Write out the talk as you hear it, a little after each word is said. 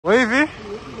Wavy,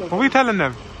 what are we telling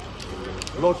them?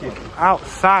 Vlogging.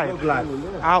 Outside. Vlog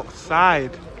life.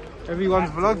 Outside.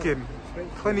 Everyone's vlogging.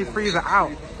 23s are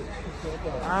out.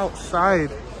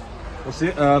 Outside. What's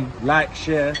it? Like,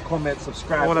 share, comment,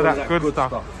 subscribe. All of that good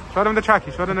stuff. Show them the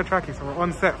trackie. Show them the trackie. So we're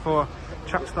on set for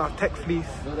Trapstar Tech Fleece.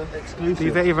 Exclusive.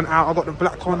 These ain't even out. I got the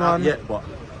black one on. Yeah, but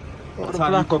by the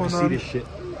time you come to see this shit,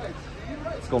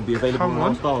 it's gonna be available on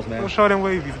all styles, man. Don't show them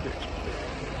Wavy's, bitch.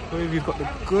 Wavy's got the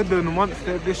good and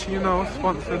Monster edition, you know,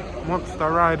 sponsored Monster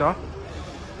Rider.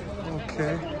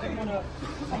 Okay.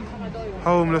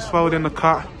 Homeless world in the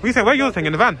car. What you say? Where your thing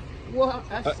in the van? Yeah.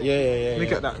 Let me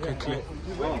get that quickly.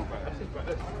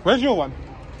 Where's your one?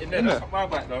 In there. That's not my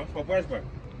bike though. It's my boy's bike.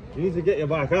 You need to get your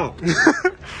bike out.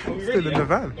 Still in the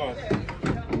van.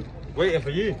 Waiting for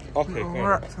you. Okay, All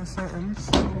racks and settings.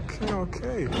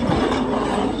 Okay.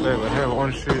 There we're here. We're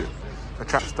on shoot. The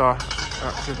Trapstar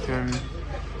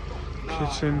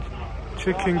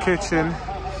chicken kitchen.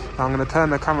 I'm gonna turn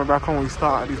the camera back on when we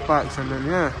start at these bikes, and then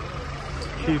yeah,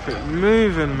 keep it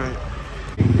moving, mate.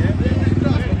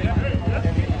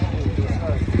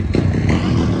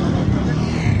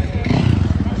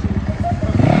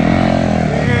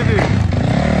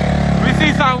 We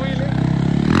see some Wheelie.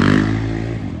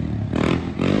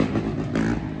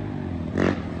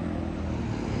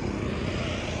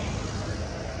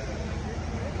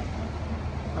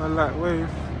 I like wave.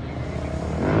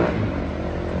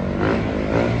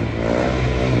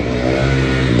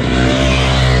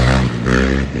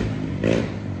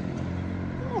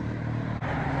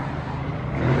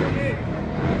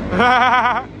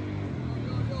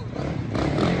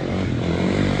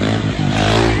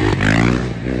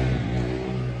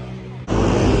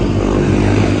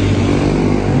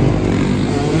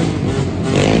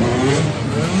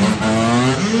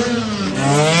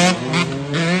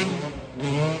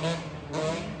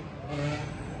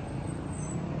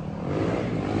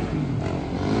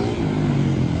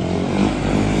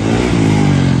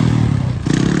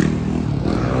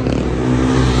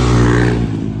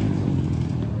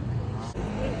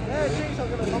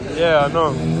 Yeah, I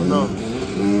know.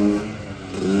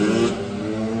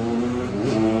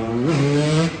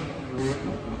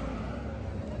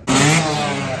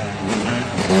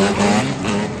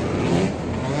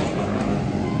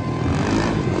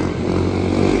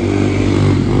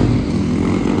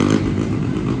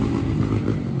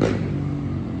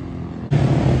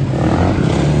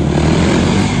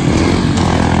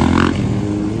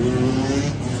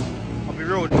 I'll be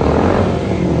real.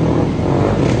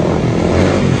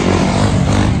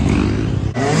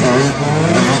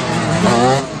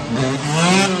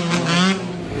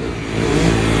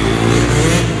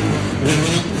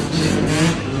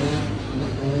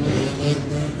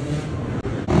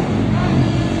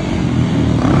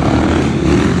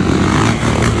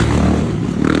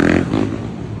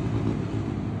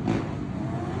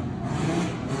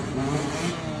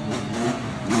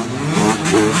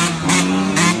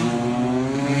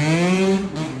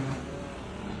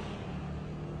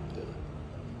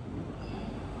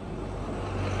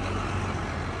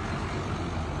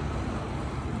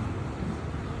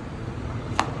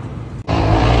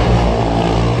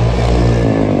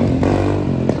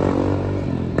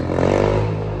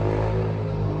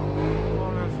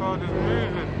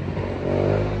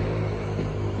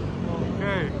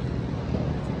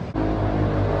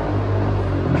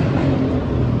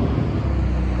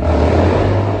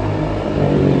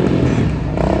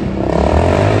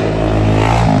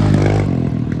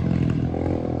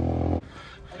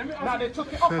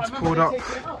 Feds pulled up,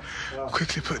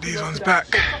 quickly put these ones back,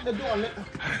 and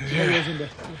yeah,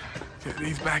 get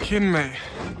these back in, mate.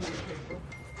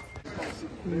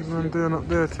 These ones doing up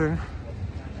their thing.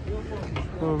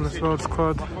 Homeless Road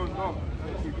Squad.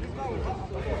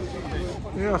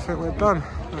 Yeah, I think we're done.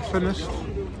 We're finished.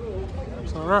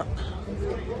 It's a wrap.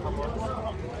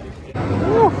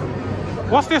 Woo.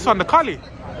 What's this one? The Cully?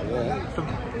 The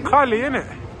Cully,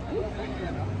 innit?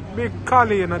 Big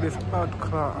Cully in this bad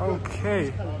car.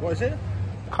 Okay. What is it?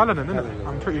 Cullinan, isn't it?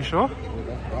 I'm pretty sure.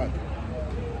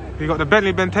 You got the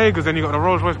Bentley Bentegas and you got the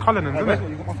Rolls Royce Cullinans, isn't it?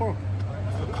 You got my phone?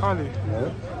 The Cully.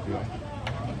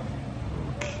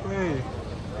 Okay.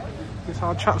 This is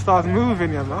how Trapstar's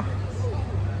moving, you know.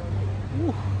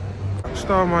 Woo.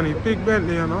 Trapstar money, big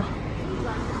Bentley, you know.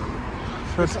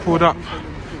 First pulled up.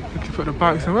 You can put the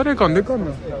bikes in. Where they gone? They're gone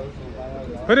now.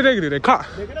 Where did they do? They cut?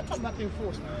 They're gonna come back in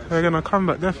force, man. They're gonna come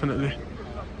back, definitely.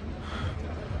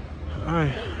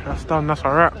 Aye, that's done, that's a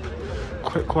wrap.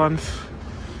 Quick ones.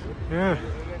 Yeah.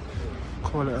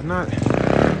 Call it a night.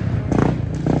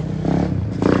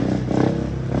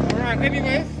 Alright,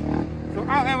 anyways. So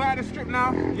out there we're at the strip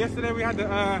now. Yesterday we had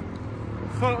the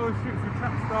Solid little shoot for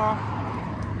Trapstar.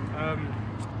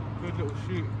 Good little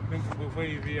shoot, linked with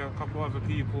Wavey and a couple other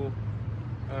people.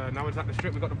 Now we're at the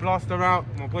strip, we got the blaster out.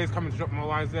 My boys coming to drop my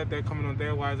YZ, they're coming on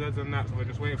their YZs and that, so we're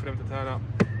just waiting for them to turn up.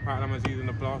 Right now I was using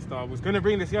the blaster. I was going to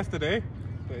bring this yesterday,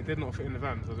 but it did not fit in the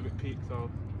van, so it was a bit peaked.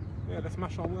 So yeah, let's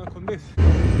smash our work on this.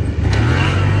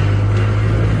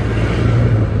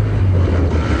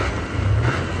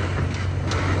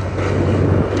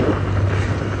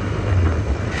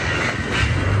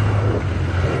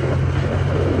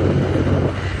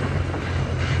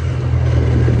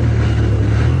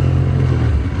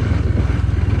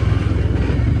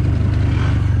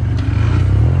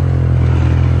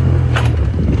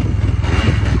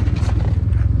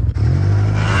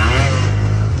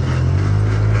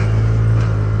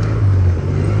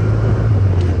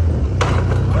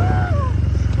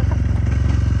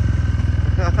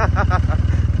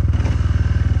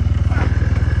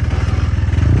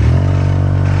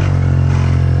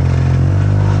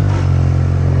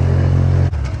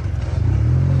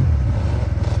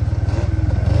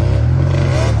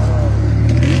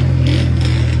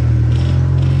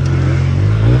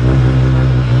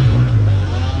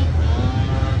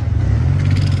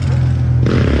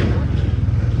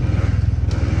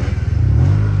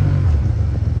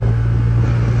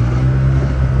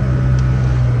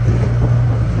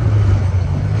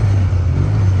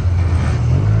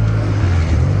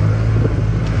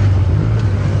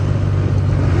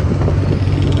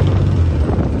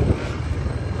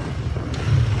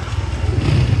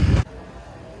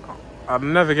 I'd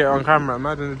never get it on camera.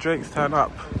 Imagine the Drakes turned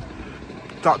up,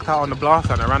 ducked out on the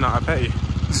blaster and I ran out of petty.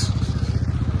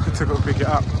 To go pick it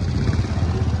up.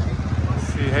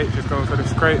 CH is going for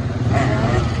this crate.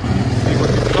 See what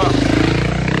he's got.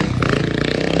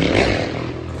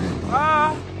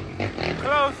 Ah!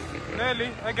 Close!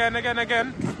 Nearly.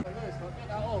 Again.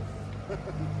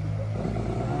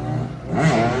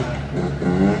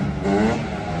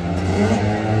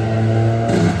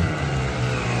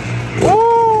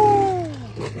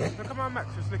 Max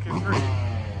just looking through.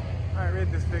 I read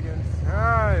this thing in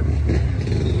time.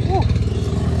 Woo.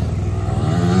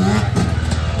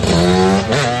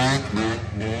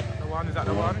 The one, is that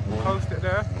the one? Coast it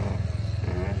there.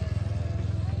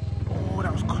 Oh,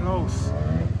 that was close.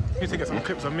 Need to get some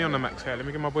clips of me on the Max here. Let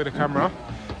me give my boy the camera.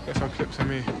 Get some clips of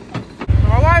me.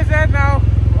 My YZ now.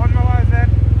 On my YZ.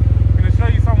 I'm going to show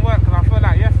you some work because I feel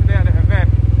like yesterday at the event,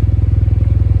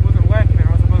 I wasn't working it.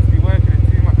 I was supposed to be working it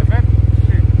too much. The event,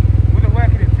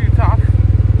 working it too tough.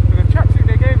 So the tracksuit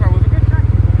they gave me was a good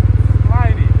tracksuit.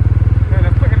 Slidey. So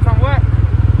they're putting some work.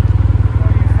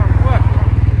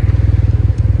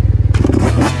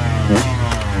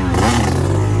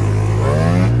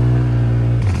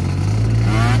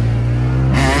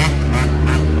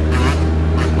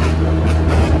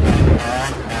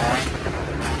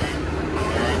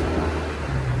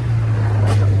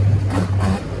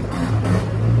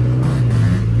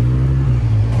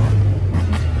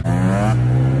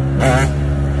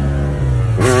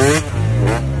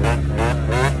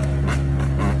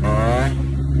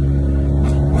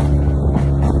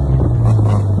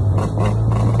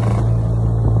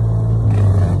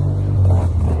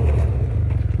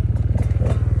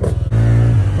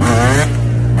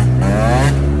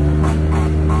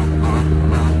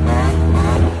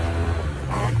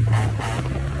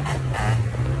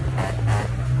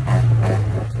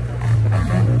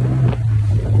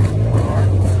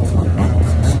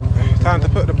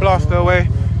 Blaster away.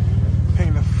 I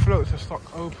think the floats are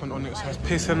stuck open on it, so it's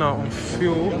pissing out on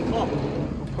fuel. We'll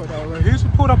put that away. Who's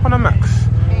pulled up on a Max?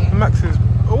 The Max is.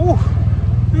 Oh!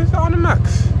 Who's that on the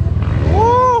Max?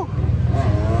 Oh!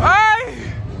 Hey!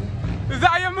 Is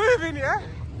that how you're moving, yeah?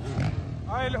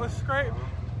 Hey, little scrape.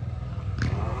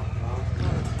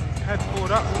 Head's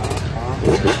pulled up.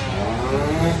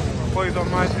 My boy's on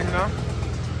my thing now.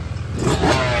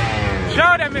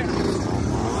 Show them it!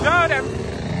 Show them!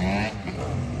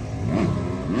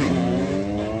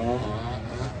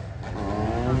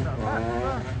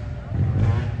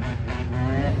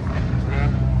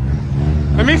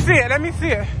 Let me see it, let me see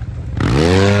it.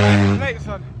 Late,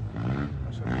 son.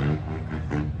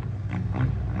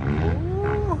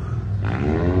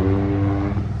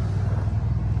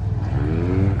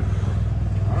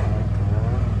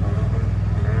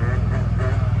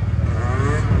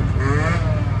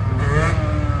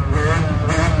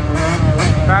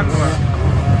 Bad work.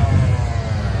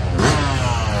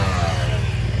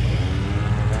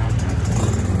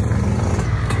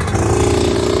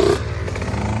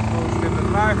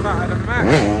 Out of the Max.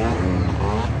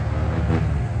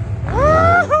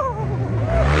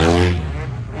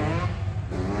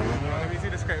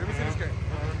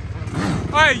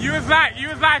 you was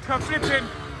like a flipping,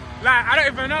 like, I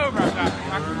don't even know about that.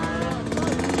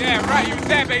 Like, yeah, right, you was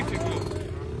there basically.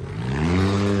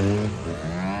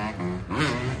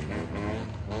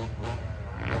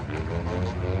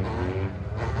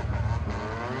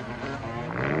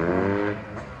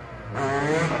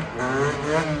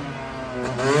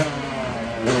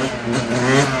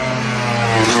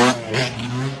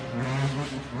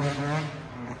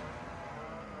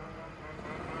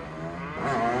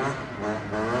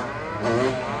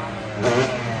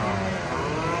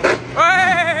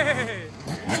 Hey!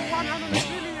 100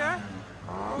 Wheelie, yeah?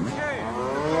 Okay.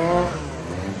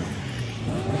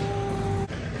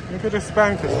 Look at the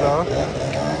spankers though.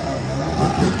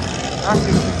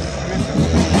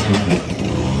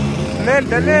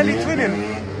 They're nearly twinning.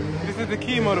 This is the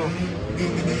key model.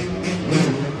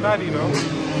 Daddy, you know.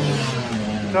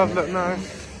 Does look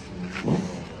nice.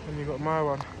 And you got my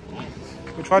one.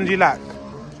 Which one do you like?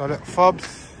 So look,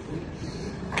 fobs,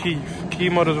 key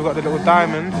models. We've got the little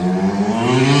diamonds.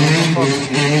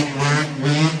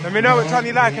 Let me know which one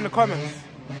you like in the comments.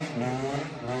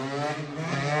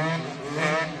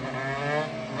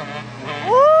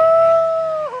 Woo!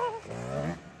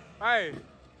 Hey,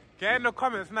 get in the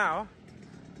comments now.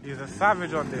 He's a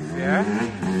savage on this, yeah?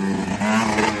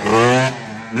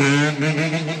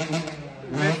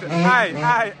 Listen,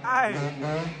 aye.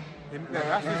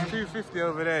 That's his 250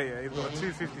 over there, yeah? He's got a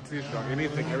 252 strong. He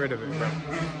needs to get rid of it, bro.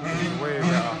 Way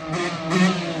better.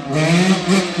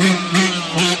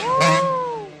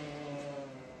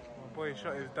 My boy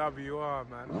shot his WR,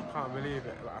 man. I can't believe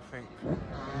it, but I think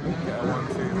get a 1-2,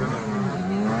 isn't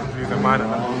it? Use a minor at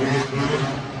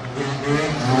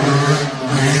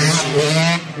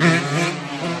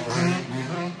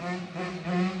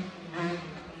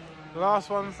the last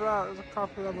one's out. There's a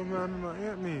couple of them, man. Like,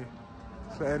 hit me.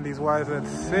 So end these wires and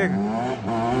sing.